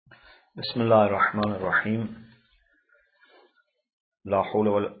بسم الله الرحمن الرحيم. لا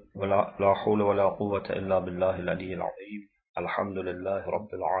حول ولا قوة إلا بالله العلي العظيم. الحمد لله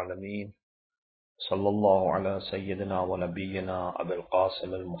رب العالمين. صلى الله على سيدنا ونبينا أبي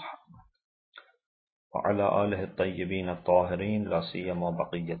القاسم المحمد وعلى آله الطيبين الطاهرين، لا سيما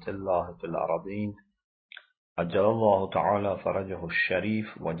بقية الله في الأرضين. أجل الله تعالى فرجه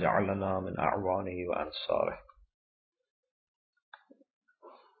الشريف وجعلنا من أعوانه وأنصاره.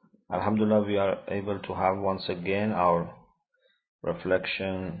 Alhamdulillah, we are able to have once again our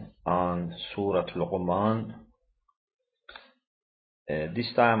reflection on Surah Luqman.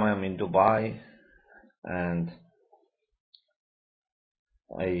 This time I am in Dubai, and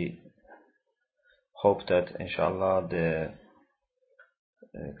I hope that inshallah the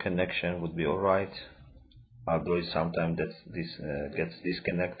connection would be alright, although sometimes that this gets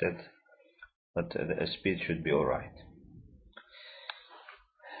disconnected, but the speed should be alright.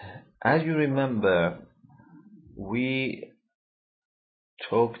 As you remember, we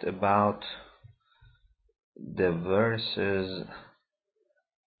talked about the verses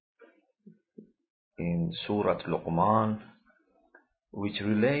in Surah Luqman which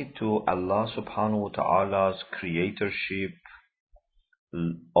relate to Allah subhanahu wa ta'ala's creatorship,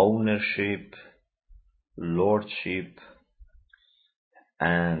 ownership, lordship,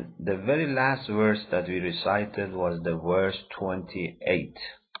 and the very last verse that we recited was the verse 28.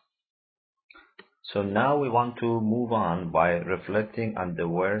 So now we want to move on by reflecting on the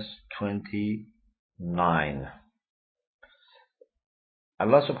verse 29.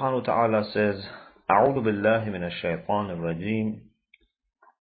 Allah subhanahu wa ta'ala says, أعوذ بالله من الشيطان الرجيم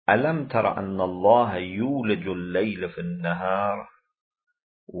ألم تر أن الله يولج الليل في النهار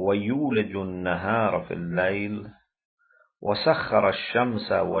ويولج النهار في الليل وسخر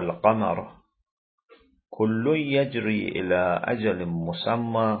الشمس والقمر كل يجري إلى أجل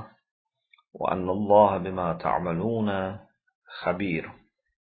مسمى وأن الله بما تعملون خبير.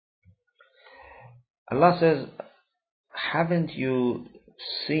 Allah says, haven't you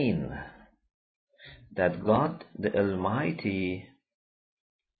seen that God the Almighty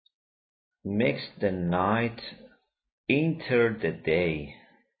makes the night enter the day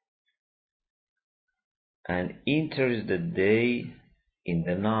and enters the day in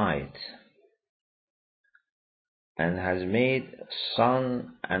the night, and has made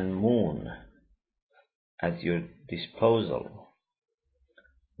sun and moon at your disposal,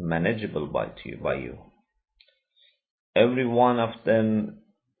 manageable by you. Every one of them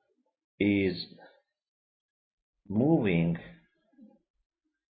is moving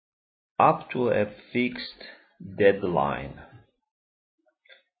up to a fixed deadline,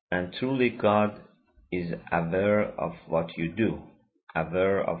 and truly God is aware of what you do,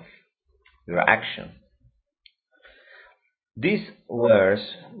 aware of your action. This verse,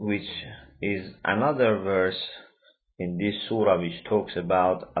 which is another verse in this surah which talks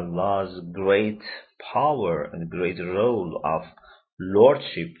about Allah's great power and great role of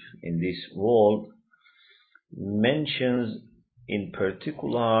lordship in this world, mentions in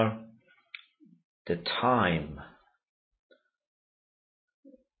particular the time.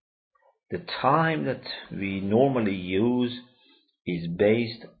 The time that we normally use is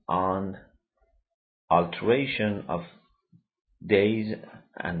based on alteration of days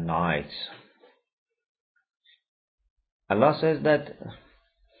and nights. Allah says that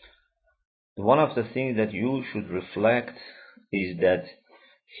one of the things that you should reflect is that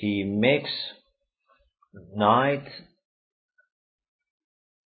He makes night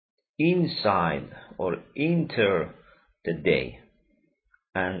inside or enter the day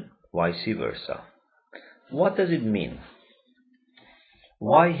and vice versa. What does it mean?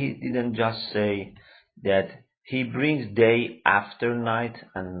 Why He didn't just say that He brings day after night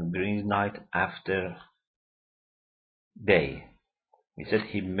and brings night after day? He said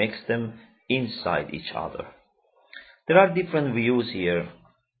He makes them inside each other. There are different views here.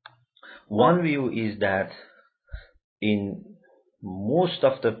 One view is that in most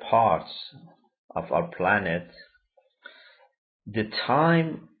of the parts of our planet, the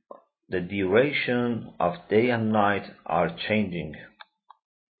time, the duration of day and night are changing.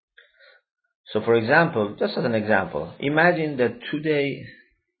 So for example, just as an example, imagine that today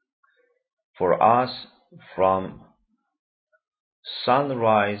for us from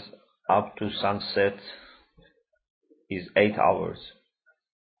sunrise up to sunset is 8 hours.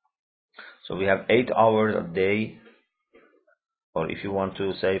 So we have 8 hours a day, or if you want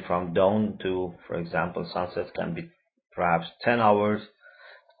to say from dawn to, for example, sunset can be perhaps 10 hours.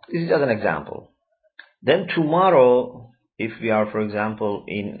 This is just an example. Then tomorrow, if we are, for example,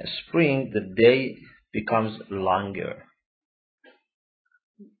 in spring, the day becomes longer.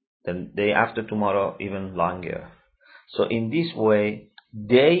 the day after tomorrow even longer. So in this way,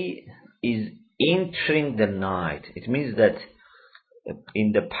 day is entering the night. It means that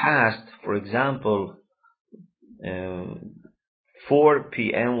in the past, for example, um, 4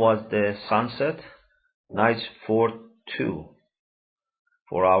 p.m. was the sunset, night's 4:02,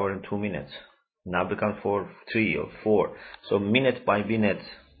 4 hours and 2 minutes. Now becomes 4:03 or 4. So minute by minute,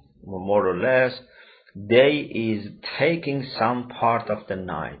 more or less, day is taking some part of the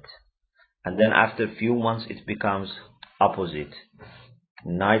night. And then after a few months, it becomes opposite.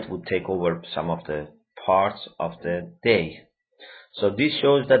 Night would take over some of the parts of the day. So this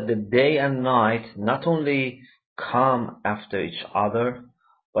shows that the day and night not only come after each other,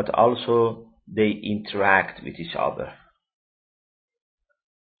 but also they interact with each other.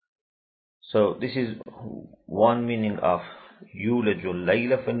 So this is one meaning of يولج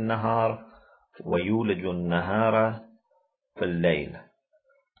الليل في النهار ويولج النهار في الليل.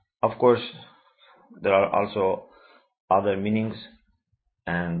 Of course, there are also other meanings,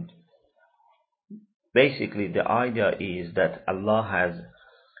 and basically the idea is that Allah has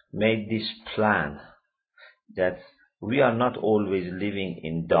made this plan that we are not always living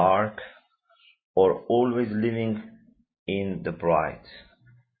in dark or always living in the bright.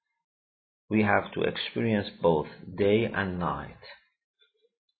 We have to experience both day and night,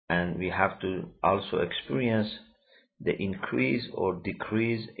 and we have to also experience the increase or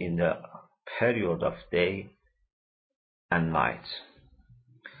decrease in the period of day and night.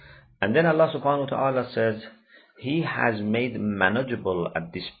 And then Allah subhanahu wa ta'ala says He has made manageable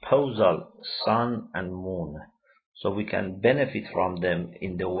at disposal sun and moon, so we can benefit from them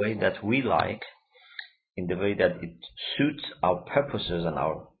in the way that we like, in the way that it suits our purposes and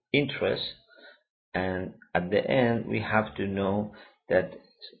our interests. And at the end, we have to know that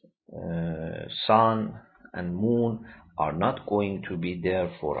sun and moon are not going to be there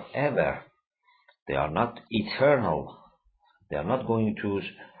forever. They are not eternal. They are not going to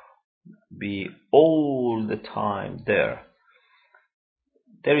be all the time there.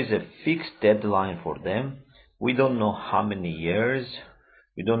 There is a fixed deadline for them. We don't know how many years.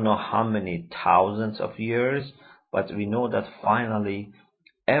 We don't know how many thousands of years, but we know that finally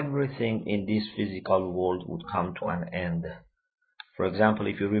everything in this physical world would come to an end. For example,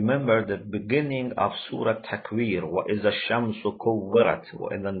 if you remember the beginning of Surah Takwir, وَإِذَا الشَّمْسُ كُوِّرَتْ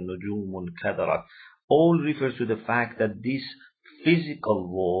وَإِذَا النُّجُومُ انْكَدَرَتْ, all refers to the fact that this physical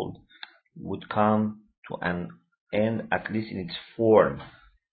world would come to an end, at least in its form.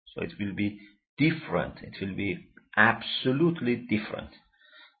 So it will be different. It will be absolutely different.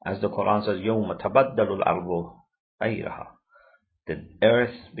 As the Quran says, يَوْمَ تَبَدَّلُ الْأَرْضُ غَيْرَهَا, the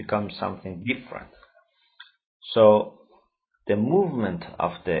earth becomes something different. So the movement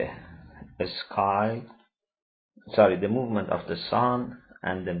of the movement of the sun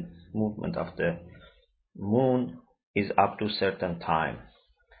and the movement of the moon is up to a certain time.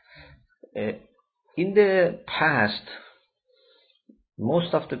 In the past,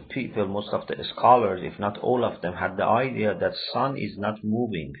 most of the people, most of the scholars, if not all of them, had the idea that sun is not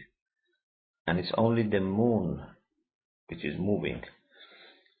moving, and it's only the moon which is moving.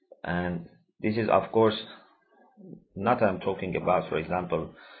 And this is, of course, not I'm talking about, for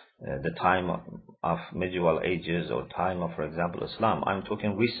example, the time of medieval ages or time of, for example, Islam. I'm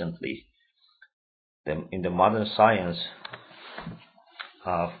talking recently. In the modern science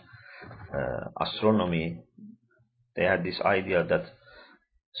of astronomy, they had this idea that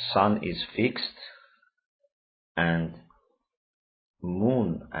sun is fixed and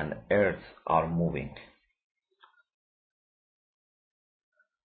moon and earth are moving.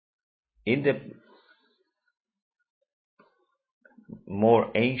 In the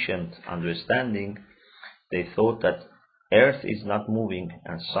more ancient understanding, they thought that earth is not moving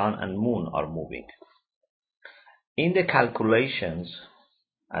and sun and moon are moving. In the calculations,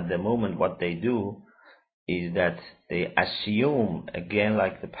 at the moment, what they do is that they assume, again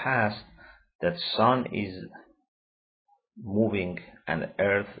like the past, that sun is moving and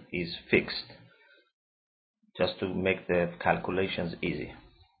earth is fixed, just to make the calculations easy.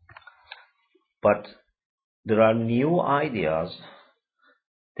 But there are new ideas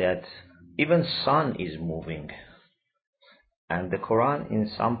that even sun is moving, and the Quran in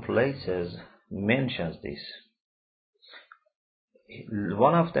some places mentions this.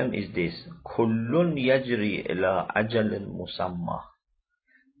 One of them is this: Kullun yajri ila ajalin musamma.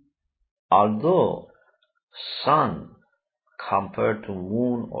 Although sun compared to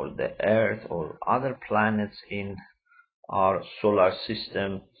moon or the earth or other planets in our solar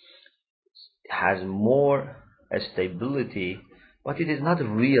system has more stability, but it is not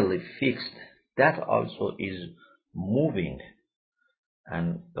really fixed. That also is moving.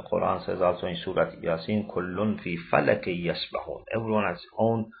 And the Quran says also in Surah Yasin, Kullun fi falaki yasbahun. Everyone has its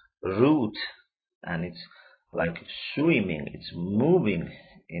own route, and it's like swimming, it's moving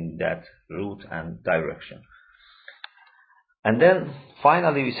in that route and direction. And then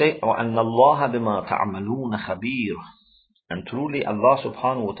finally we say, وَأَنَّ اللَّهَ بِمَا تَعْمَلُونَ خَبِيرٌ. And truly Allah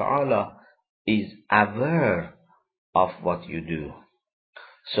subhanahu wa ta'ala is aware of what you do.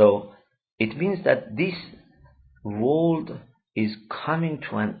 So it means that this world is coming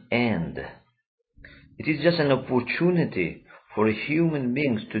to an end. It is just an opportunity for human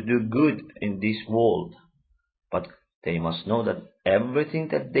beings to do good in this world. But they must know that everything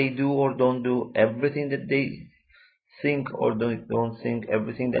that they do or don't do, everything that they think or don't think,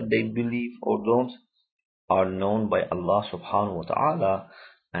 everything that they believe or don't, are known by Allah subhanahu wa ta'ala,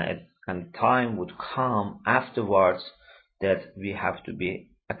 and time would come afterwards that we have to be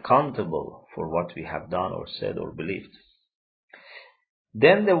accountable for what we have done or said or believed.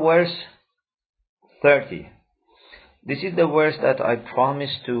 Then the verse 30. This is the verse that I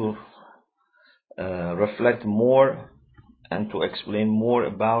promised to reflect more and to explain more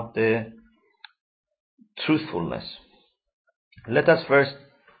about the truthfulness. Let us first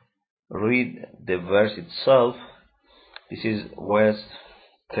read the verse itself. This is verse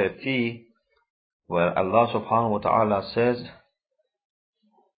 30, where Allah subhanahu wa ta'ala says,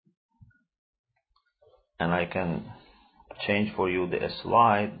 and I can change for you the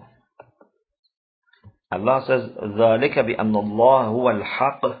slide. Allah says, ذَلِكَ بِأَنَّ اللَّهَ هُوَ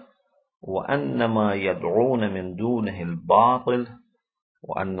الْحَقِّ وَأَنَّ مَا يَدْعُونَ مِن دُونِهِ الْبَاطِلِ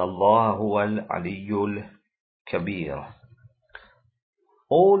وَأَنَّ اللَّهَ هُوَ الْعَلِيُّ الْكَبِيرُ.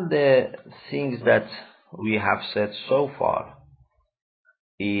 All the things that we have said so far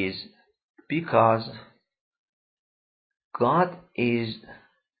is because God is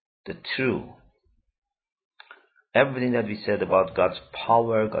the true. Everything that we said about God's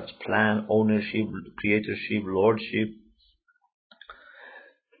power, God's plan, ownership, creatorship, lordship,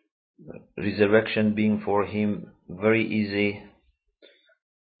 resurrection being for Him very easy,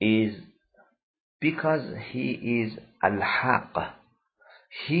 is because He is Al-Haq.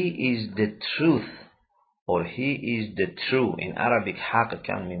 He is the truth, or He is the true. In Arabic, Haq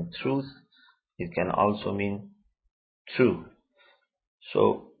can mean truth. It can also mean true.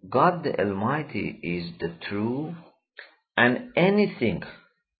 So God the Almighty is the true, and anything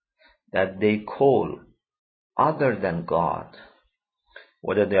that they call other than God,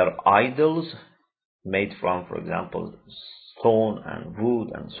 whether they are idols made from, for example, stone and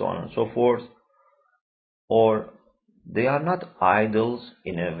wood and so on and so forth, or they are not idols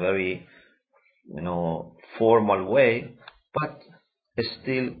in a very formal way, but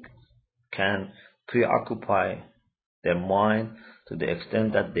still can preoccupy their mind to the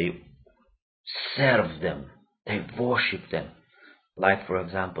extent that they serve them, they worship them, like for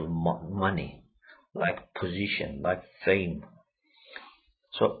example money, like position, like fame.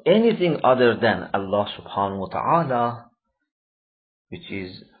 So anything other than Allah subhanahu wa ta'ala, which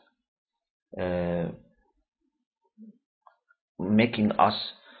is making us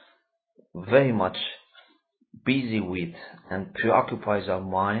very much busy with and preoccupies our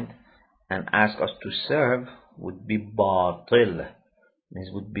mind and ask us to serve, would be batil, means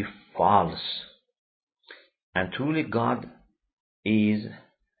would be false. And truly God is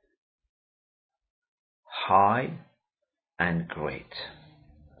high and great.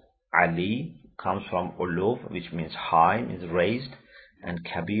 Ali comes from uluf, which means high, means raised, and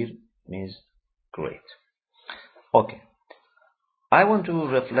kabir means great. Okay, I want to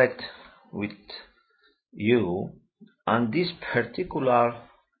reflect with you on this particular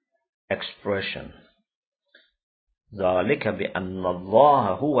expression, ذَلِكَ بِأَنَّ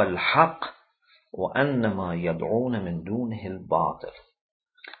اللَّهَ هُوَ الْحَقِّ وَأَنَّ مَا يَدْعُونَ مِن دُونِهِ الْبَاطِلِ.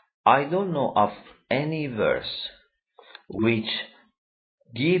 I don't know of any verse which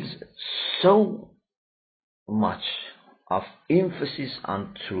gives so much of emphasis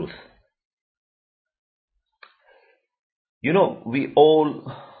on truth. We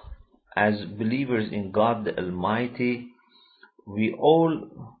all, as believers in God the Almighty, we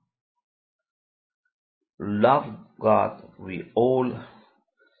all love God, we all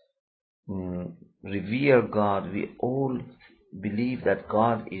revere God, we all believe that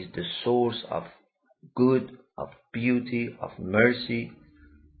God is the source of good, of beauty, of mercy,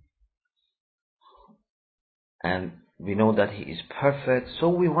 and we know that He is perfect, so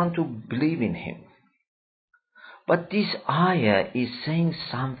we want to believe in Him. But this ayah is saying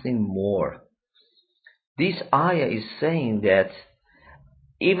something more. This ayah is saying that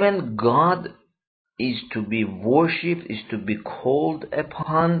even God is to be worshipped, is to be called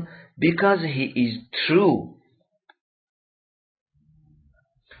upon, because He is true.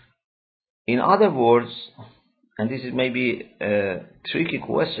 In other words, and this is maybe a tricky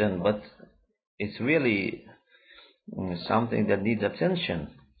question, but it's really something that needs attention.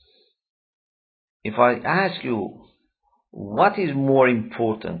 If I ask you, what is more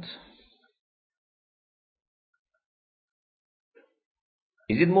important?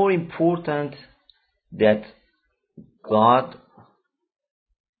 Is it more important that God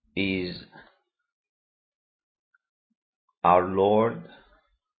is our Lord,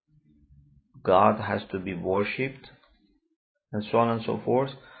 God has to be worshipped, and so on and so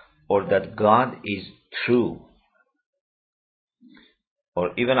forth, or that God is true?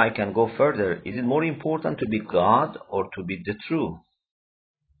 Or even I can go further, is it more important to be God or to be the true?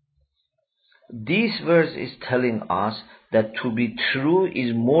 This verse is telling us that to be true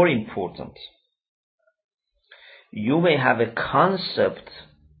is more important. You may have a concept,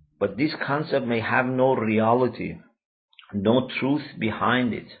 but this concept may have no reality, no truth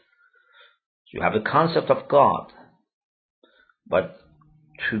behind it. You have a concept of God, but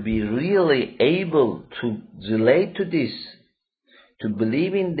to be really able to relate to this, to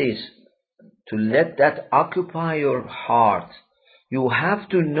believe in this, to let that occupy your heart, you have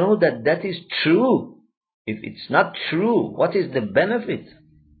to know that that is true. If it's not true, what is the benefit?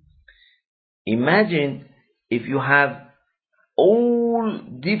 Imagine if you have all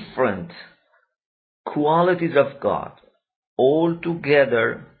different qualities of God all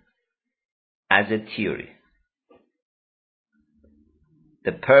together as a theory.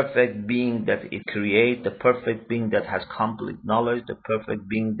 The perfect being that it creates, the perfect being that has complete knowledge, the perfect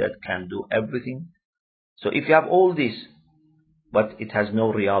being that can do everything. So if you have all this, but it has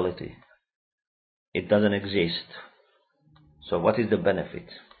no reality, it doesn't exist. So what is the benefit?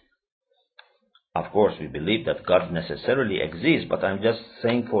 Of course, we believe that God necessarily exists, but I'm just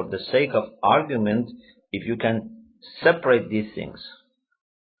saying for the sake of argument, if you can separate these things.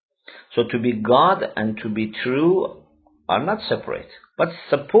 So to be God and to be true are not separate. But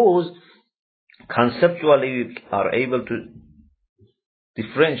suppose conceptually we are able to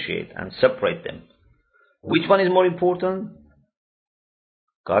differentiate and separate them. Which one is more important?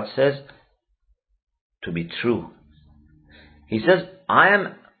 God says to be true. He says, I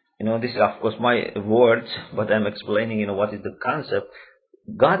am, this is of course my words, but I'm explaining, what is the concept.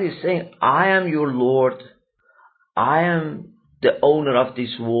 God is saying, I am your Lord. I am the owner of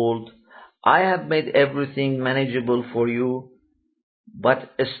this world. I have made everything manageable for you.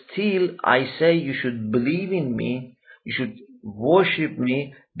 But still, I say you should believe in me. You should worship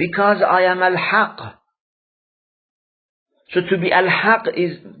me because I am Al-Haq. So to be Al-Haq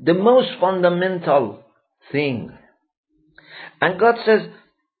is the most fundamental thing. And God says,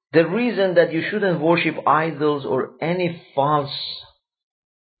 the reason that you shouldn't worship idols or any false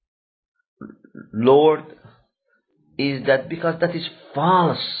Lord is that because that is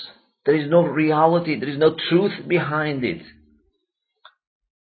false. There is no reality. There is no truth behind it.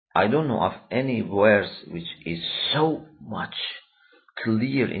 I don't know of any verse which is so much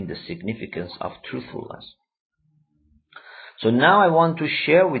clear in the significance of truthfulness. So now I want to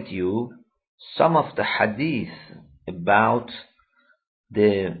share with you some of the hadith about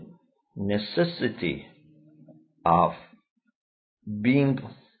the necessity of being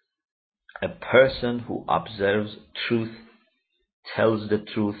a person who observes truth, tells the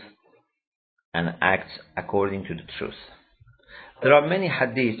truth, and acts according to the truth. There are many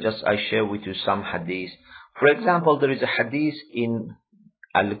hadiths, just I share with you some hadiths. For example, there is a hadith in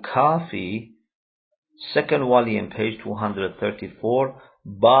Al-Kafi, second volume, page 234,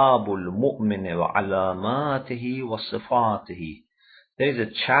 Babul Mu'min wa alamatihi wa sifatihi. There is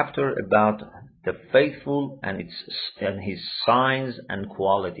a chapter about the faithful and his signs and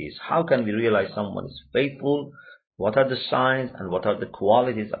qualities. How can we realize someone is faithful? What are the signs and what are the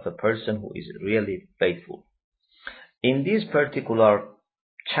qualities of a person who is really faithful? In this particular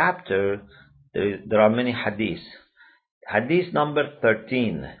chapter, there are many hadiths. Hadith number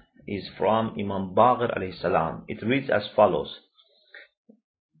 13 is from Imam Baqir alayhi salam. It reads as follows.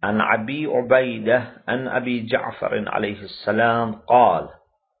 عن أبي عبيدة عن أبي جعفر عليه السلام قال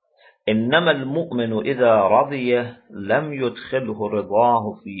إنما المؤمن إذا رضي لم يدخله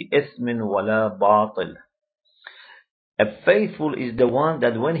رضاه في إثم ولا باطل. A faithful is the one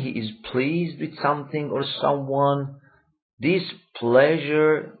that when he is pleased with something or someone, this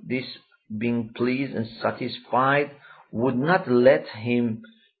pleasure, this being pleased and satisfied would not let him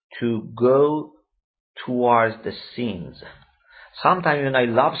to go towards the sins. Sometimes when I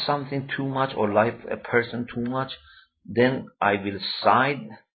love something too much or like a person too much, then I will side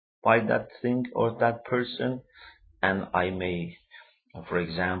by that thing or that person, and I may, for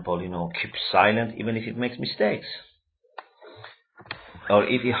example, keep silent even if it makes mistakes. or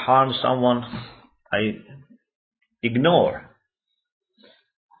if he harms someone, I ignore.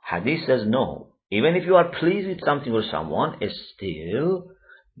 Hadith says no. Even if you are pleased with something or someone, still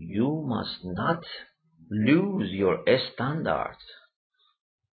you must not lose your standards,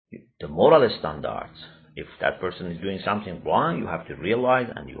 the moral standards. If that person is doing something wrong, you have to realize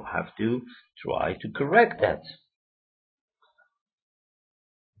and you have to try to correct that.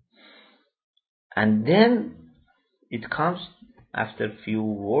 And then it comes after a few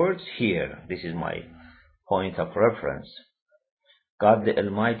words here. This is my point of reference. God the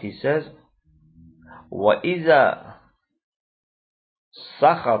Almighty says, وَإِذَا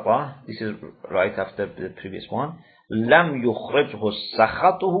سَخَطَ, this is right after the previous one, لَمْ يُخْرِجْهُ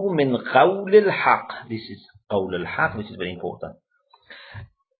سَخَطُهُ مِنْ قَوْلِ الْحَقِّ. This is قول الحق, which is very important.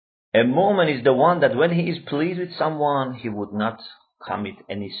 A mu'min is the one that when he is pleased with someone, he would not commit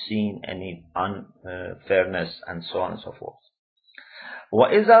any sin, any unfairness, and so on and so forth.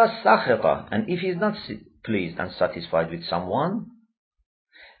 وَإِذَا سَخِطَ, and if he is not pleased and satisfied with someone,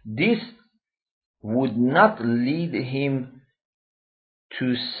 this would not lead him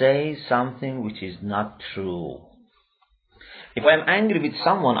to say something which is not true. If I'm angry with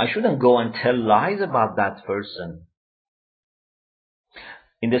someone, I shouldn't go and tell lies about that person.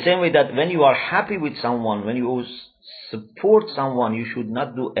 In the same way that when you are happy with someone, when you support someone, you should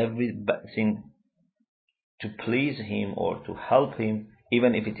not do everything to please him or to help him,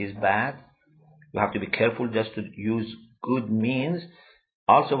 even if it is bad. You have to be careful just to use good means.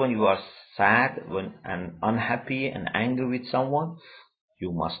 Also, when you are sad and unhappy and angry with someone,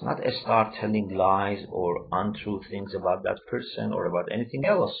 you must not start telling lies or untrue things about that person or about anything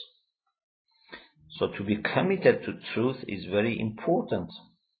else. So to be committed to truth is very important.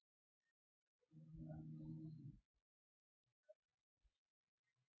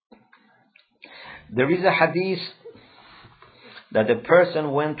 There is a hadith that a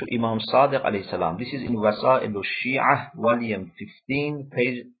person went to Imam Sadiq alayhi salam. This is in Wasa'il al-Shi'ah, volume 15,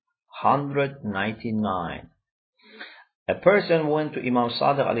 page 199. A person went to Imam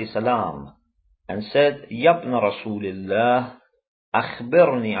Sadiq alayhi salam and said, Yabna Rasulillah,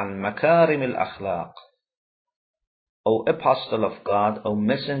 akhbirni an makarim al-akhlaq. O Apostle of God, O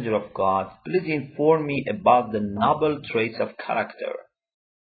Messenger of God, please inform me about the noble traits of character.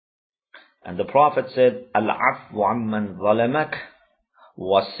 And the Prophet said, Al-afwu amman zalamak,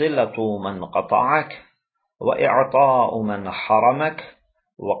 wasilatu man qata'ak, wa i'ta'u man haramak,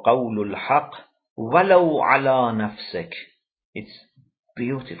 wa qawlul haq, walau ala nafsik. It's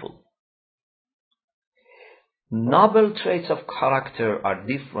beautiful. Noble traits of character are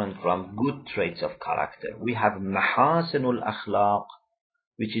different from good traits of character. We have mahasinul akhlaq,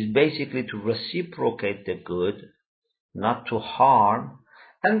 which is basically to reciprocate the good, not to harm.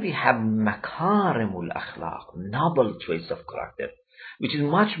 And we have makarimul akhlaq, noble traits of character, which is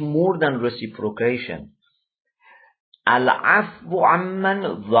much more than reciprocation. Al-afwu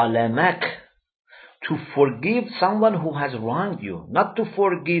amman zalamak, to forgive someone who has wronged you, not to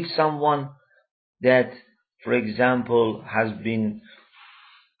forgive someone that, for example, has been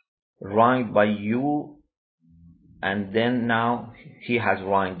wronged by you and then now he has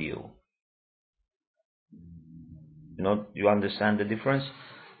wronged you. You understand the difference?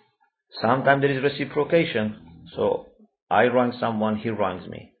 Sometimes there is reciprocation. So I wrong someone, he wrongs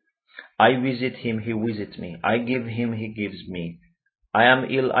me. I visit him, he visits me. I give him, he gives me. I am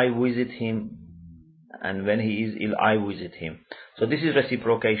ill, I visit him. And when he is ill, I visit him. So this is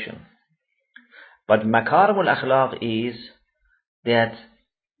reciprocation. But makarimul akhlaq is that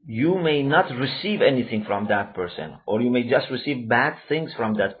you may not receive anything from that person, or you may just receive bad things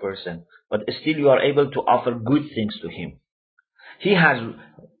from that person, but still you are able to offer good things to him. He has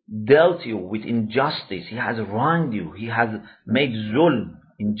dealt you with injustice, he has wronged you, he has made zulm,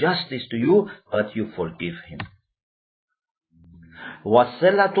 injustice to you, but you forgive him.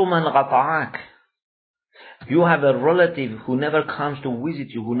 وَصِلَةُ مَنْ قَطَعَكَ, you have a relative who never comes to visit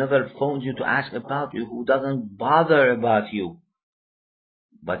you, who never phones you to ask about you, who doesn't bother about you.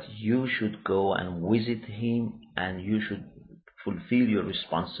 But you should go and visit him, and you should fulfill your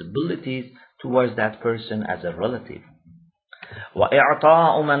responsibilities towards that person as a relative.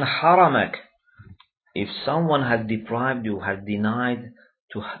 وَإِعْطَاءُ مَنْ حَرَمَكَ, if someone has deprived you, has denied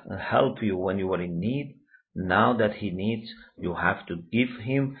to help you when you were in need, now that he needs, you have to give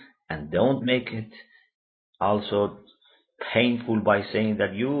him, and don't make it also painful by saying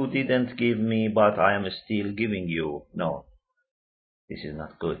that you didn't give me, but I am still giving you. No, this is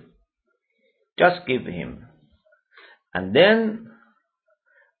not good. Just give him. And then,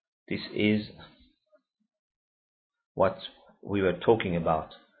 this is what we were talking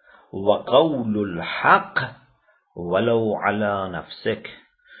about. وَقَوْلُ الْحَقِّ وَلَوْ عَلَى نَفْسِكَ.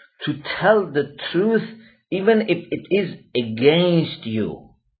 To tell the truth even if it is against you.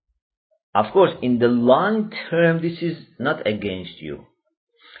 Of course, in the long term, this is not against you.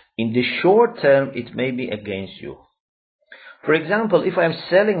 In the short term, it may be against you. For example, if I'm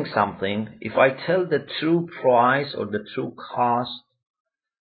selling something, if I tell the true price or the true cost,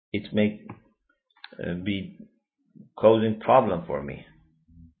 it may be causing problem for me.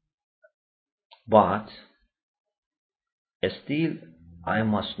 But still, I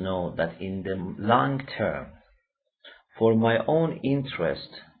must know that in the long term, for my own interest,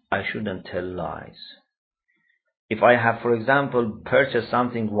 I shouldn't tell lies. If I have, for example, purchased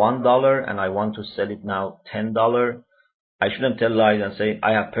something $1 and I want to sell it now $10, I shouldn't tell lies and say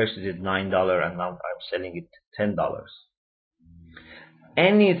I have purchased it $9 and now I'm selling it $10.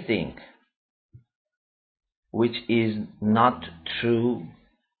 Anything which is not true,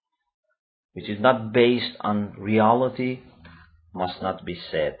 which is not based on reality, must not be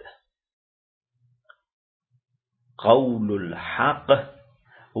said. قول الحق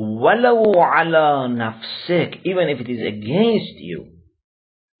وَلَوْ عَلَى نَفْسِكَ. Even if it is against you,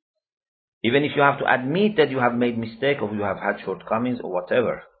 even if you have to admit that you have made mistake or you have had shortcomings or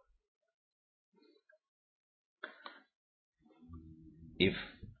whatever, if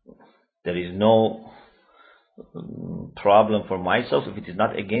there is no problem for myself, if it is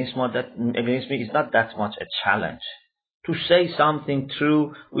not against me, it's not that much a challenge to say something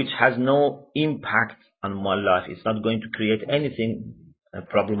true which has no impact on my life. It's not going to create anything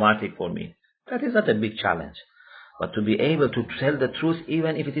problematic for me. That is not a big challenge. But to be able to tell the truth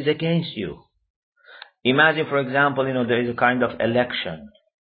even if it is against you. Imagine, for example, there is a kind of election.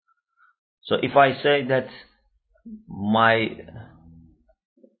 So if I say that my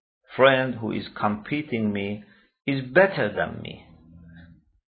friend who is competing me is better than me,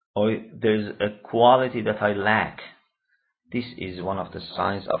 or there's a quality that I lack, this is one of the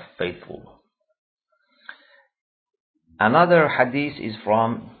signs of faithful. Another hadith is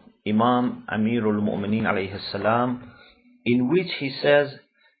from Imam Amirul Mu'mineen alayhi salam, in which he says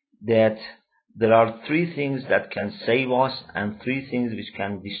that there are 3 things that can save us and 3 things which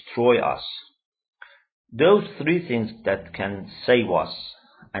can destroy us. Those 3 things that can save us,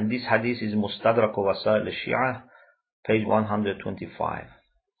 and this hadith is Mustadrak Wasail al-Shi'ah, page 125.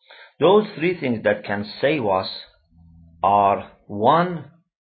 Those 3 things that can save us are: 1,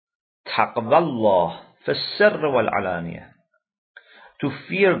 taqwallah fi sirr wal alaniya, to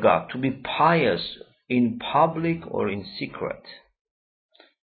fear God, to be pious in public or in secret,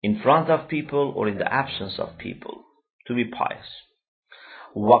 in front of people or in the absence of people, to be pious.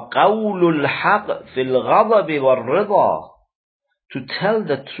 وَقَوْلُ الْحَقِّ فِي الْغَضَبِ وَالرِّضَى, to tell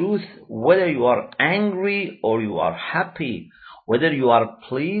the truth whether you are angry or you are happy, whether you are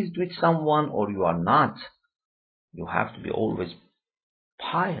pleased with someone or you are not. You have to be always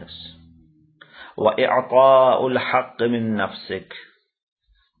pious. وَإِعْطَاءُ الْحَقِّ مِنْ نَفْسِكَ,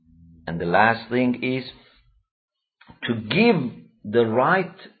 and the last thing is to give the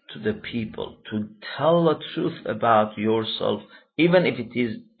right to the people, to tell the truth about yourself, even if it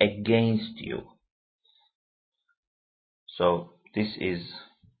is against you. So this is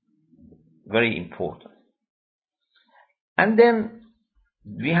very important. And then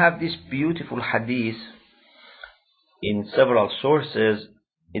we have this beautiful hadith in several sources.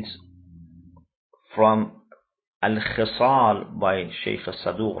 It's from Al-Khisal by Shaykh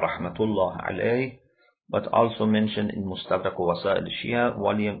al-Saduq rahmatullah alayh, but also mentioned in Mustadrak Wasail al-Shia,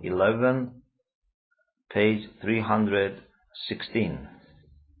 volume 11, page 316.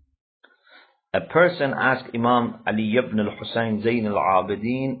 A person asked Imam Ali ibn al-Husayn Zayn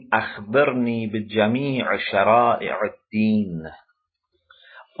al-Abidin, أخبرني بجميع شرائع الدين.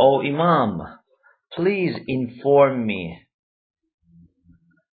 O Imam, please inform me.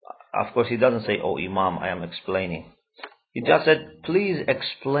 Of course, he doesn't say, "Oh Imam, I am explaining." He just said, "Please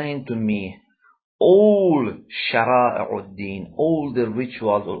explain to me all shara'i'ud-din, all the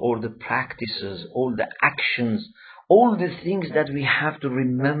rituals, all the practices, all the actions, all the things that we have to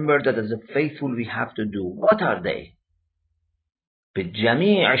remember that as a faithful we have to do. What are they?"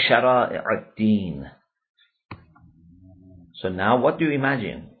 بِجَمِيعِ shara'i'ud-din. So now what do you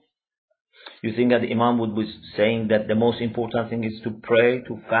imagine? You think that the Imam would be saying that the most important thing is to pray,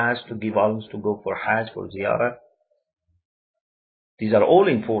 to fast, to give alms, to go for Hajj, for Ziyarah? These are all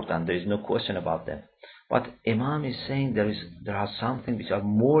important. There is no question about them. But Imam is saying there are something which are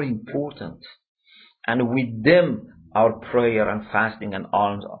more important. And with them, our prayer and fasting and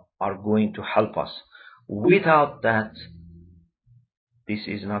alms are going to help us. Without that, this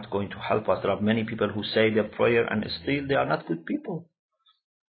is not going to help us. There are many people who say their prayer and still they are not good people.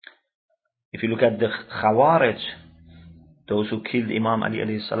 If you look at the Khawarij, those who killed Imam Ali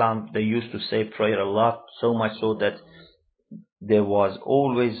alayhi salam, they used to say prayer a lot, so much so that there was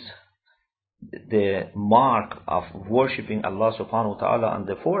always the mark of worshipping Allah subhanahu wa ta'ala on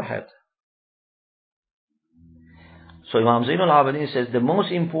the forehead. So Imam Zainul Abidin says the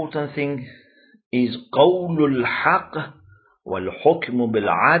most important thing is qawlul haqq wal hukmu bil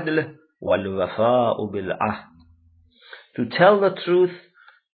adl wal wafa'u bil ahd. To tell the truth,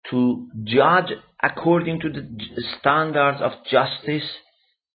 to judge according to the standards of justice,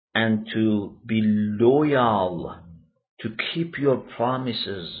 and to be loyal, to keep your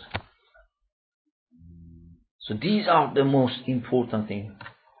promises. So these are the most important things.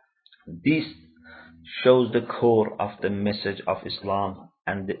 This shows the core of the message of Islam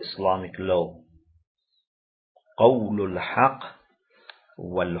and the Islamic law. قول الحق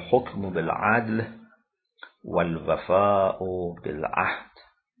والحكم بالعدل والوفاء بالعهد.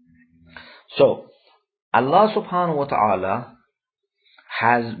 So Allah subhanahu wa ta'ala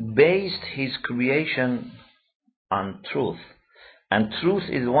has based his creation on truth. And truth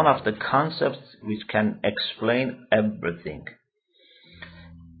is one of the concepts which can explain everything.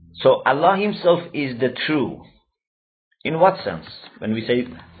 So Allah himself is the true. In what sense? When we say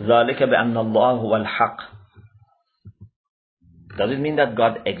ذَلِكَ بِأَنَّ اللَّهُ هُوَ الْحَقِّ, does it mean that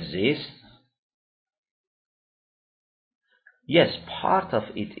God exists? Yes, part of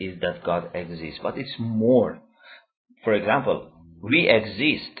it is that God exists, but it's more. For example, we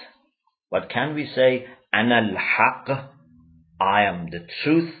exist, but can we say أَنَا الْحَقِّ, I am the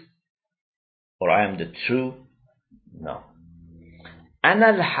truth, or I am the true? No.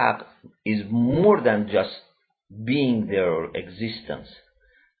 أَنَا الْحَقِّ is more than just being there or existence.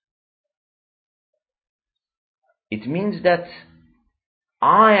 It means that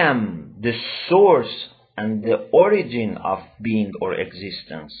I am the source and the origin of being or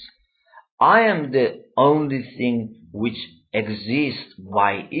existence. I am the only thing which exists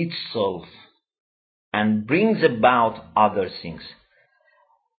by itself and brings about other things.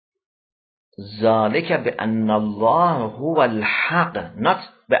 ذَلِكَ بِأَنَّ اللَّهَ هُوَ الْحَقِّ, not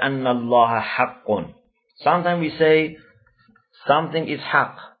بِأَنَّ اللَّهَ حَقٌّ. Sometimes we say something is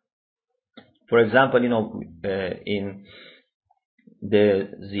haqq. For example, in the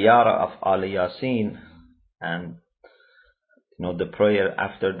ziyarah of Al Yasin and the prayer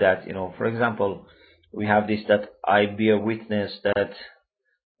after that, for example, we have this, that I bear witness that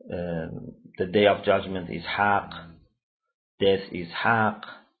the day of judgment is haqq, death is haqq,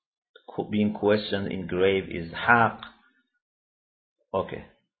 being questioned in grave is haqq. Okay,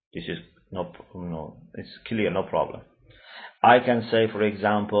 this is no, it's clear, no problem. I can say, for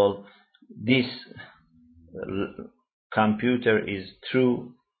example, this computer is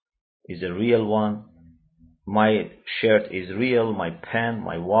true, is a real one. My shirt is real, my pen,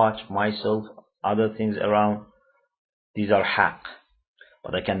 my watch, myself, other things around. These are haqq.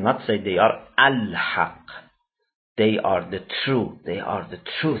 But I cannot say they are al-haqq. They are the true. They are the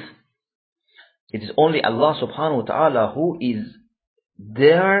truth. It is only Allah subhanahu wa ta'ala who is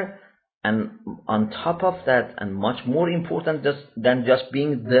there, and on top of that, and much more important than just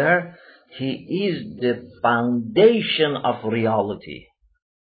being there, He is the foundation of reality.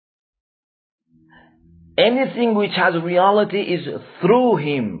 Anything which has reality is through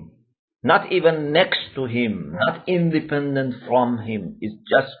Him, not even next to Him, not independent from Him. It's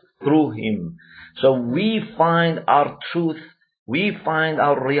just through Him. So we find our truth, we find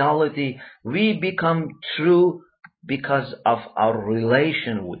our reality, we become true because of our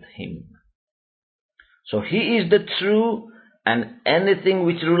relation with Him. So He is the true, and anything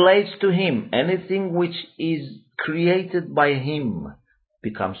which relates to Him, anything which is created by Him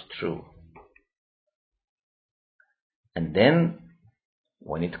becomes true. And then,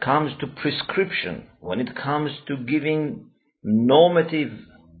 when it comes to prescription, when it comes to giving normative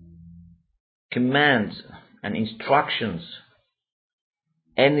commands and instructions,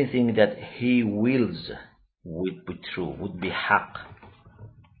 anything that He wills would be true, would be haqq.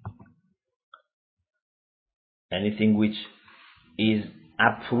 Anything which is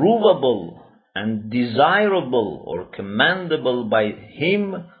approvable and desirable or commendable by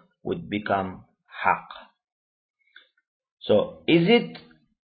Him would become haqq. So, is it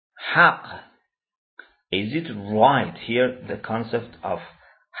haqq? Is it right? Here the concept of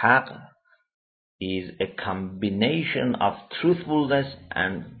haqq is a combination of truthfulness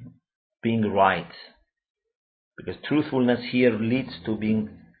and being right. Because truthfulness here leads to being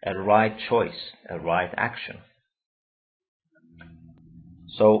a right choice, a right action.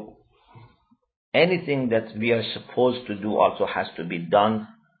 So anything that we are supposed to do also has to be done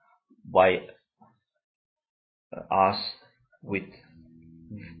by us with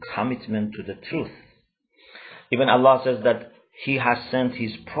commitment to the truth. Even Allah says that He has sent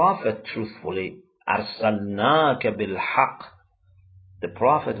His Prophet truthfully. أَرْسَلْنَاكَ بِالْحَقِّ. The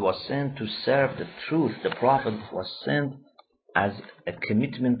Prophet was sent to serve the truth. The Prophet was sent as a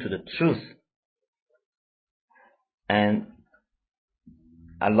commitment to the truth. And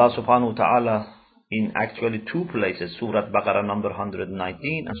Allah subhanahu wa ta'ala in actually two places, Surah Baqarah number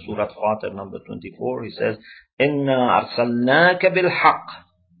 119 and Surah Fatir number 24, He says, إِنَّا أَرْسَلْنَاكَ بِالْحَقِّ.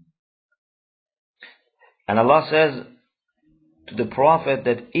 And Allah says to the Prophet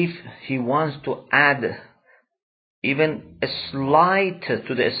that if he wants to add even a slightest,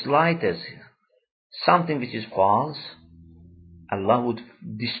 something which is false, Allah would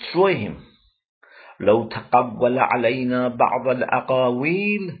destroy him. لو تقبل علينا بعض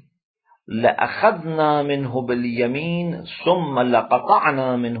الأقاويل لأخذنا منه باليمين ثم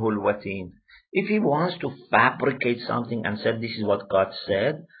لقطعنا منه الوتين. If he wants to fabricate something and said this is what God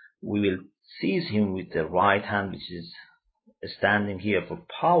said, we will seize him with the right hand, which is standing here for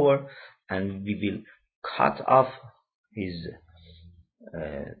power, and we will cut off his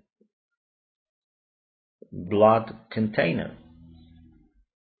blood container.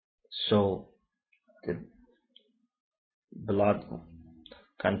 So the blood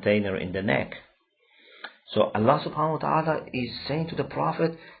container in the neck. So Allah subhanahu wa ta'ala is saying to the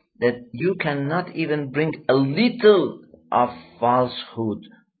Prophet that you cannot even bring a little of falsehood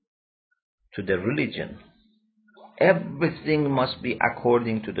to the religion. Everything must be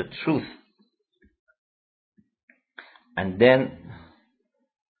according to the truth. And then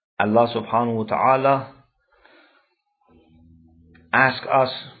Allah subhanahu wa ta'ala asks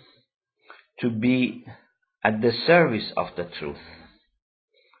us to be at the service of the truth,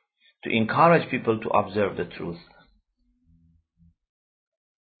 to encourage people to observe the truth.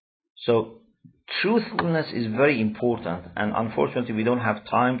 So truthfulness is very important, and unfortunately we don't have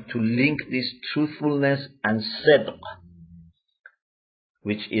time to link this truthfulness and sidq,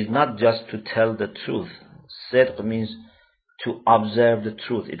 which is not just to tell the truth. Sidq means to observe the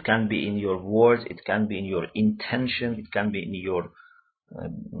truth. It can be in your words, it can be in your intention, it can be in your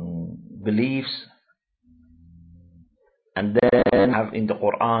beliefs. And then have in the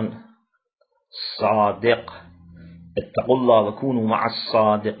Quran Sadiq, Ittaqullah wa kunu ma'as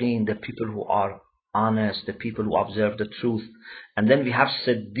sadiqeen, the people who are honest, the people who observe the truth. And then we have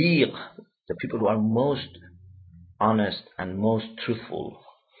Siddiq, the people who are most honest and most truthful.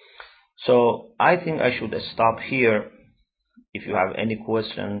 So I think I should stop here. If you have any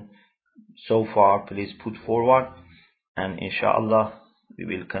question so far, please put forward, and inshallah we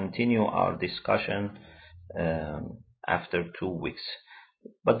will continue our discussion after 2 weeks.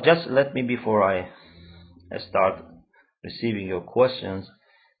 But just let me, before I start receiving your questions,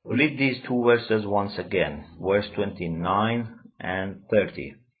 read these two verses once again, verse 29 and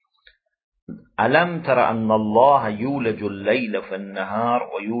 30. ألم تر أن الله يولج الليل في النهار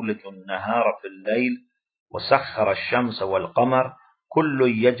ويولج النهار في الليل وسخر الشمس والقمر كل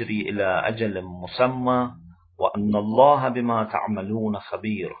يجري إلى أجل مسمى وأن الله بما تعملون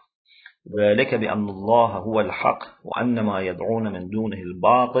خبير ذلك بأن الله هو الحق وأن ما يدعون من دونه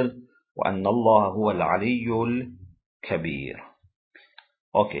الباطل وأن الله هو العلي الكبير.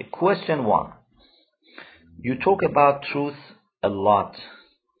 Okay, question 1. You talk about truth a lot.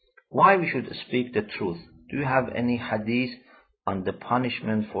 Why we should speak the truth? Do you have any hadith on the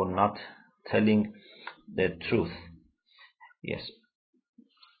punishment for not telling the truth? Yes.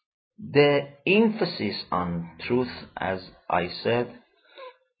 The emphasis on truth, as I said,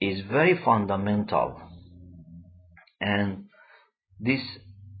 is very fundamental, and this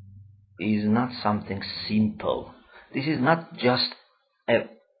is not something simple. This is not just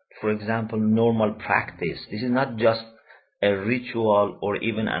for example, normal practice. This is not just a ritual or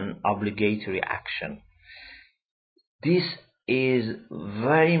even an obligatory action. This is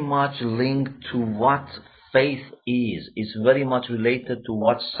very much linked to what faith is. It's very much related to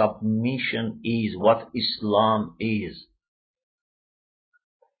what submission is, what Islam is.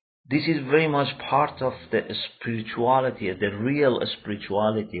 This is very much part of the spirituality, the real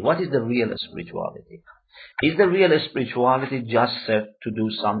spirituality. What is the real spirituality? Is the real spirituality just set to do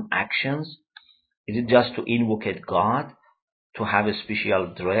some actions? Is it just to invoke God, to have a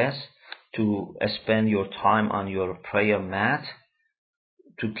special dress, to spend your time on your prayer mat,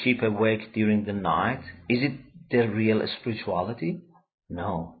 to keep awake during the night? Is it the real spirituality?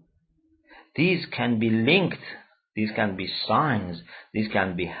 No. These can be linked. These can be signs. These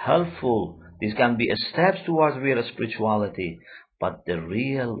can be helpful. These can be steps towards real spirituality. But the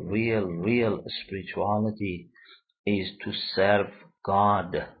real spirituality is to serve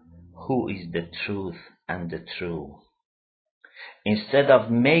God, who is the truth and the true. instead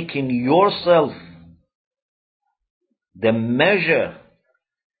of making yourself the measure,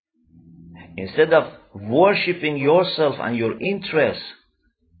 instead of worshipping yourself and your interests,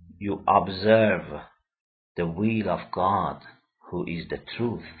 you observe the will of God, who is the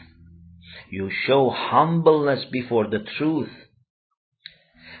truth. You show humbleness before the truth.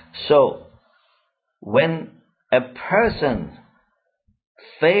 So, when a person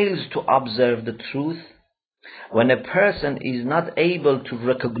fails to observe the truth, when a person is not able to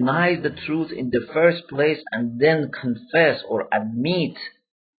recognize the truth in the first place and then confess or admit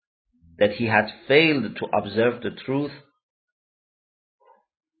that he had failed to observe the truth,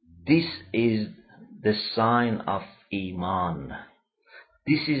 this is the sign of Iman.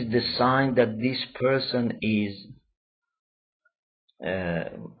 This is the sign that this person is,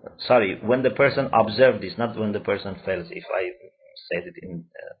 when the person observes this, not when the person fails. If I said it in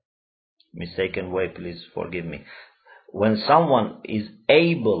a mistaken way, please forgive me. When someone is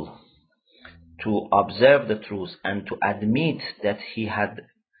able to observe the truth and to admit that he had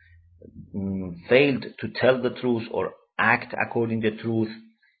failed to tell the truth or act according to the truth,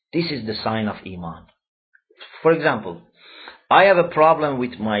 this is the sign of Iman. For example, I have a problem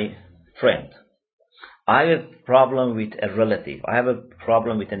with my friend. I have a problem with a relative. I have a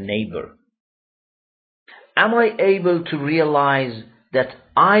problem with a neighbor. Am I able to realize that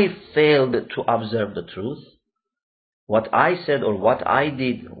I failed to observe the truth? What I said or what I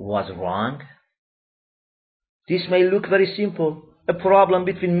did was wrong? This may look very simple. A problem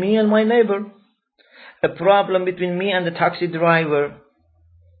between me and my neighbor. A problem between me and the taxi driver.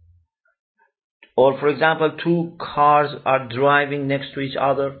 Or for example, two cars are driving next to each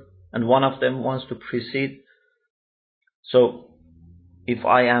other and one of them wants to proceed. So if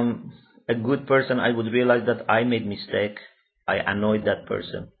I am a good person, I would realize that I made mistake. I annoyed that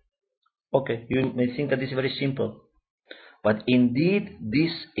person. Okay, you may think that this is very simple. But indeed,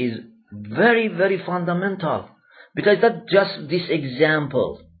 this is very, very fundamental. Because that's just this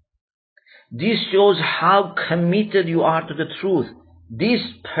example. This shows how committed you are to the truth. This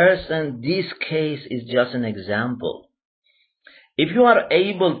person, this case is just an example. If you are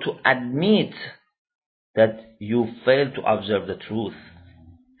able to admit that you failed to observe the truth,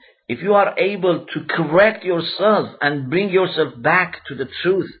 if you are able to correct yourself and bring yourself back to the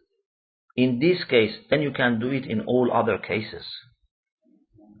truth, in this case, then you can do it in all other cases.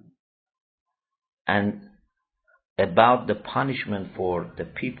 And about the punishment for the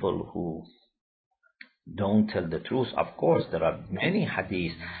people who don't tell the truth, of course, there are many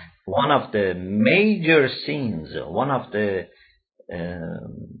hadiths. One of the major sins, one of the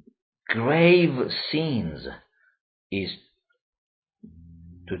grave sins is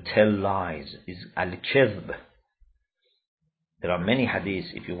to tell lies, is al-kizb. There are many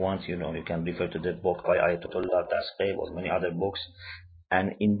hadiths. If you want, you can refer to the book by Ayatollah Tafseer or many other books.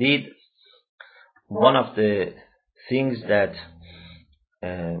 And indeed, one of the things that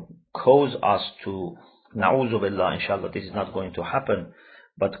cause us to, na'udhu billah, inshallah, this is not going to happen,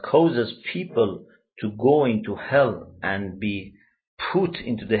 but causes people to go into hell and be put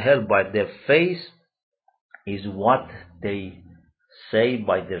into the hell by their face, is what they say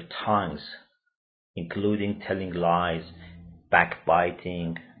by their tongues, including telling lies,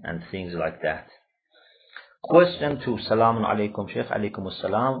 backbiting, and things like that. Question 2. Salamun alaikum, Shaykh. Alaikum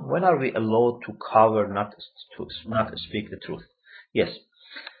assalam. When are we allowed to cover, not speak the truth? Yes.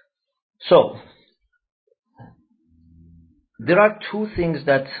 So, there are two things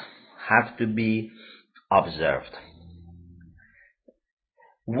that have to be observed.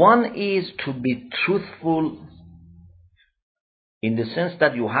 One is to be truthful in the sense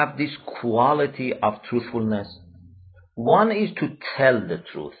that you have this quality of truthfulness. One is to tell the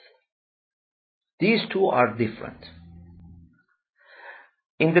truth. These two are different.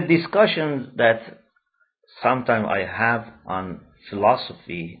 In the discussions that sometimes I have on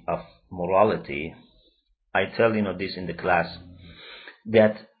philosophy of morality, I tell this in the class,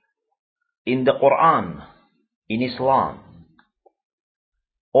 that in the Quran, in Islam,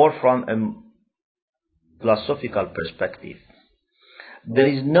 or from a philosophical perspective, there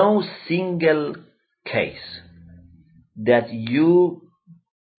is no single case that you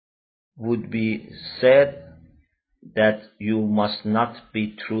would be said that you must not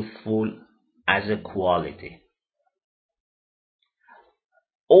be truthful as a quality.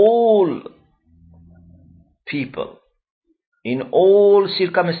 All people in all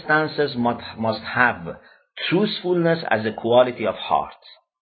circumstances must have truthfulness as a quality of heart.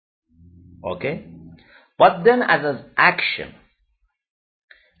 Okay? But then as an action,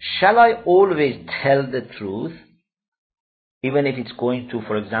 shall I always tell the truth, even if it's going to,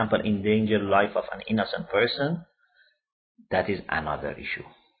 for example, endanger the life of an innocent person? that is another issue.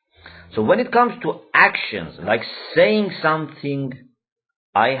 So when it comes to actions, like saying something,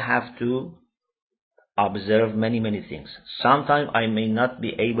 I have to observe many things. Sometimes I may not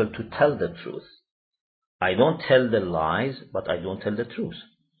be able to tell the truth. I don't tell the lies, but I don't tell the truth.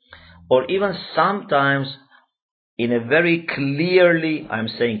 Or even sometimes in a very clearly, I'm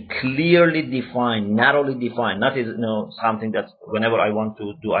saying clearly defined, narrowly defined, not something that whenever I want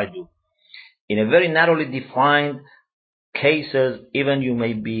to do, I do. In a very narrowly defined cases, even you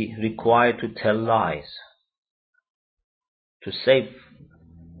may be required to tell lies to save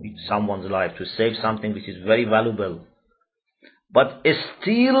someone's life, to save something which is very valuable. But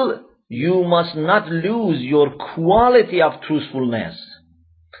still, you must not lose your quality of truthfulness.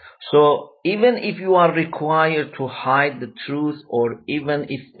 So even if you are required to hide the truth, or even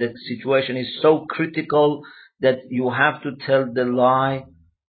if the situation is so critical that you have to tell the lie,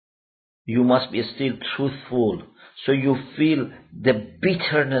 you must be still truthful. So you feel the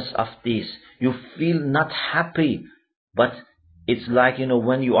bitterness of this. You feel not happy, but it's like,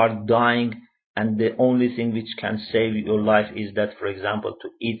 when you are dying and the only thing which can save your life is that, for example, to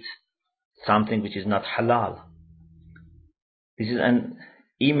eat something which is not halal. This is an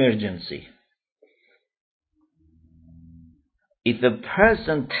emergency. If a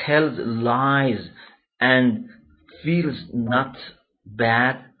person tells lies and feels not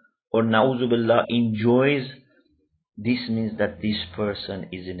bad, or na'uzubillah enjoys, this means that this person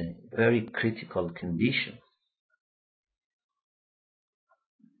is in a very critical condition.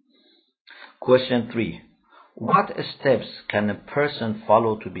 Question 3. What steps can a person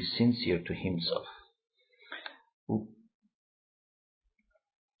follow to be sincere to himself?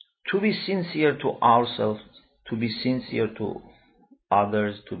 To be sincere to ourselves, to be sincere to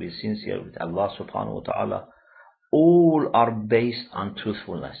others, to be sincere with Allah subhanahu wa ta'ala, all are based on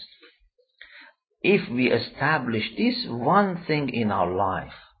truthfulness. If we establish this one thing in our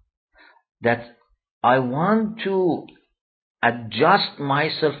life, that I want to adjust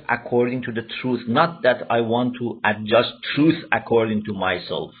myself according to the truth, not that I want to adjust truth according to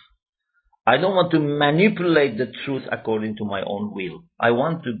myself. I don't want to manipulate the truth according to my own will. I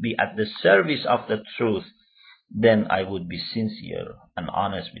want to be at the service of the truth. Then I would be sincere and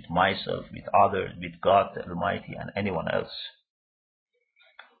honest with myself, with others, with God the Almighty, and anyone else.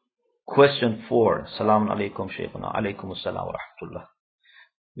 Question 4. Salaam alaikum Shaykhuna. Alaikum assalam wa rahmatullah.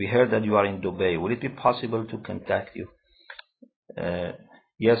 We heard that you are in Dubai. Would it be possible to contact you?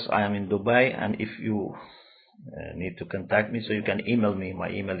 Yes, I am in Dubai, and if you need to contact me, so you can email me. My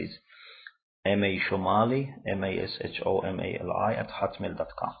email is mashomali, mashomali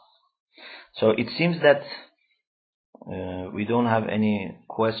 @hotmail.com. So it seems that we don't have any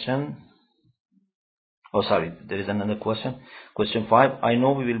question. Oh, sorry, there is another question. Question 5. I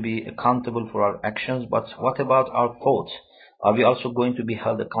know we will be accountable for our actions, but what about our thoughts? Are we also going to be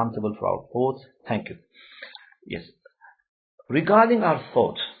held accountable for our thoughts? Thank you. Yes. Regarding our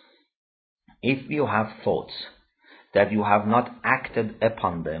thoughts, if you have thoughts that you have not acted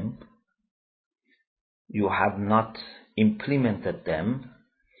upon them, you have not implemented them,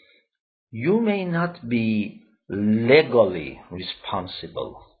 you may not be legally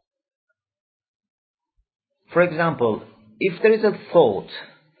responsible. For example, if there is a thought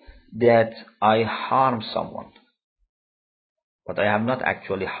that I harm someone, but I have not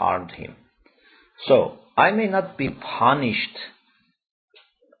actually harmed him, so I may not be punished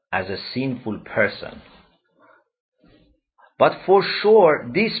as a sinful person. But for sure,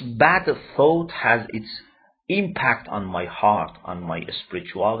 this bad thought has its impact on my heart, on my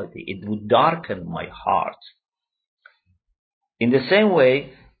spirituality. It would darken my heart. In the same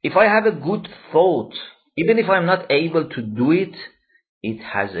way, if I have a good thought, even if I'm not able to do it, it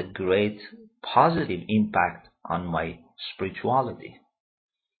has a great positive impact on my spirituality.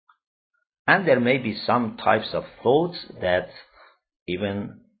 And there may be some types of thoughts that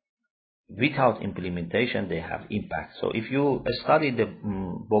even without implementation, they have impact. So if you study the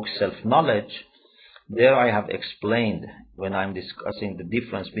book Self-Knowledge, there I have explained, when I'm discussing the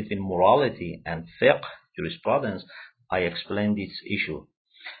difference between morality and fiqh, jurisprudence, I explained this issue.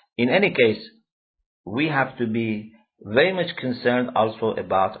 In any case, we have to be very much concerned also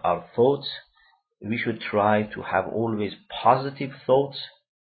about our thoughts. We should try to have always positive thoughts,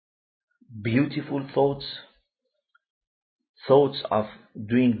 beautiful thoughts, thoughts of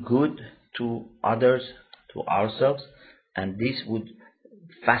doing good to others, to ourselves, and this would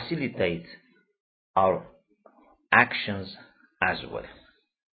facilitate our actions as well.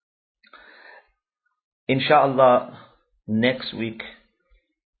 Inshallah, next week,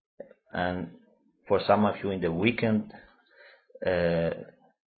 and for some of you in the weekend, there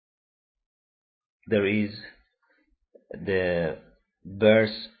is the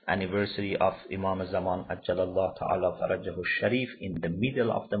birth anniversary of Imam Zaman Ajjalallah Ta'ala Farajahu Sharif in the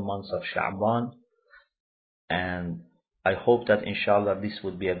middle of the month of Sha'ban, and I hope that inshallah this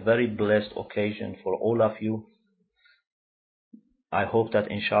would be a very blessed occasion for all of you. I hope that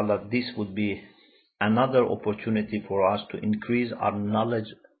inshallah this would be another opportunity for us to increase our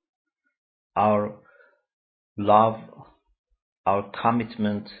knowledge, our love, our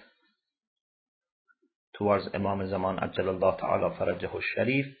commitment towards Imam Zaman Ajjalallah Ta'ala Farajahu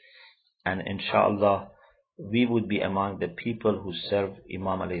Sharif, and inshallah we would be among the people who serve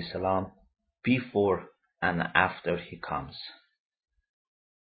Imam alayhi salam before and after he comes.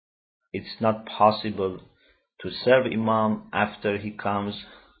 It's not possible to serve Imam after he comes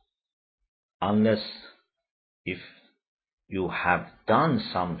unless if you have done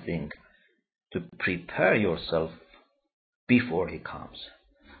something to prepare yourself before he comes.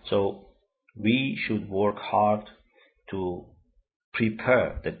 So we should work hard to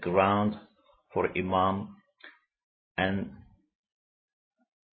prepare the ground for Imam, and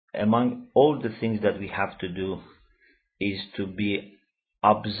among all the things that we have to do is to be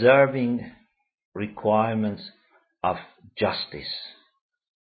observing requirements of justice,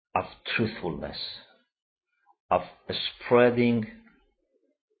 of truthfulness, of spreading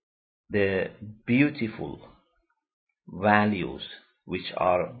the beautiful values which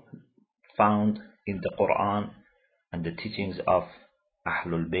are found in the Quran and the teachings of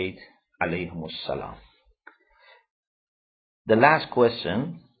Ahlul Bayt alayhimus salam. The last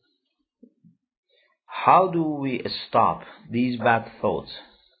question: how do we stop these bad thoughts?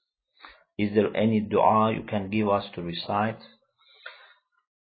 Is there any dua you can give us to recite?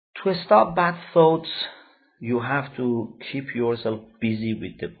 To stop bad thoughts, you have to keep yourself busy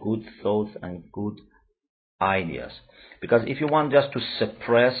with the good thoughts and good ideas. Because if you want just to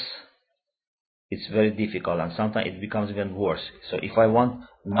suppress, it's very difficult, and sometimes it becomes even worse. So if I want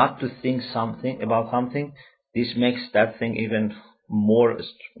not to think something about something, this makes that thing even more,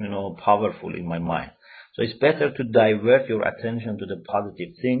 powerful in my mind. So it's better to divert your attention to the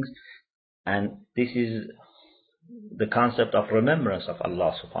positive things, and this is the concept of remembrance of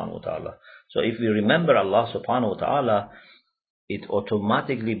Allah subhanahu wa ta'ala. So if we remember Allah subhanahu wa ta'ala, it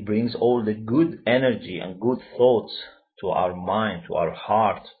automatically brings all the good energy and good thoughts to our mind, to our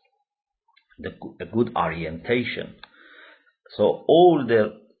heart, the good orientation. So all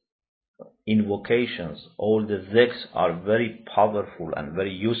the invocations, all the dhikrs are very powerful and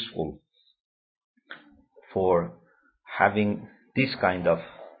very useful for having this kind of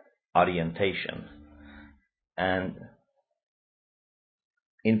orientation. And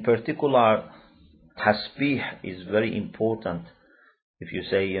in particular, tasbih is very important. If you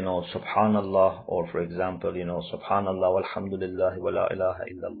say, subhanallah, or for example, subhanallah walhamdulillah wa la ilaha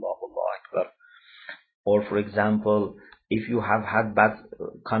illallah wallahu akbar. Or for example, if you have had bad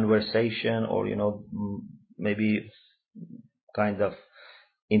conversation, or maybe kind of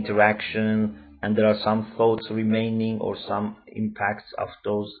interaction, and there are some thoughts remaining or some impacts of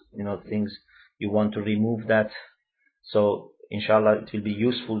those things, you want to remove that. So inshallah it will be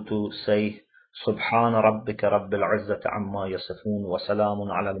useful to say Subhana rabbika rabbil izzati amma yasifun wa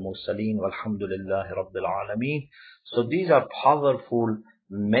salamun ala al-mursaleen walhamdulillahi rabbil alameen. So these are powerful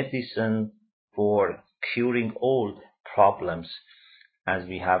medicine for curing all problems, as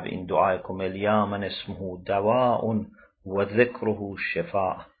we have in du'aikum al man ismuhu dawa'un wa dhikruhu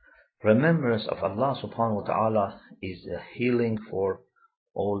shifa. Remembrance of Allah subhanahu wa ta'ala is a healing for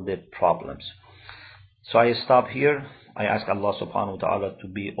all the problems. So I stop here. I ask Allah subhanahu wa ta'ala to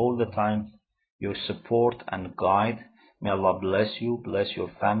be all the time your support and guide. May Allah bless you, bless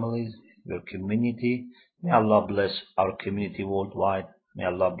your families, your community. May Allah bless our community worldwide. May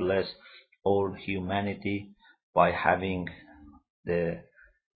Allah bless all humanity by having the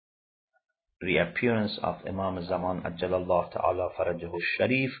reappearance of Imam Zaman Ajjalallah Ta'ala Farajahu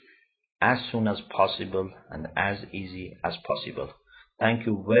Sharif as soon as possible and as easy as possible. Thank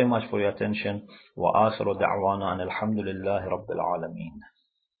you very much for your attention. Wa akhiru da'wana an alhamdulillahi rabbil alameen.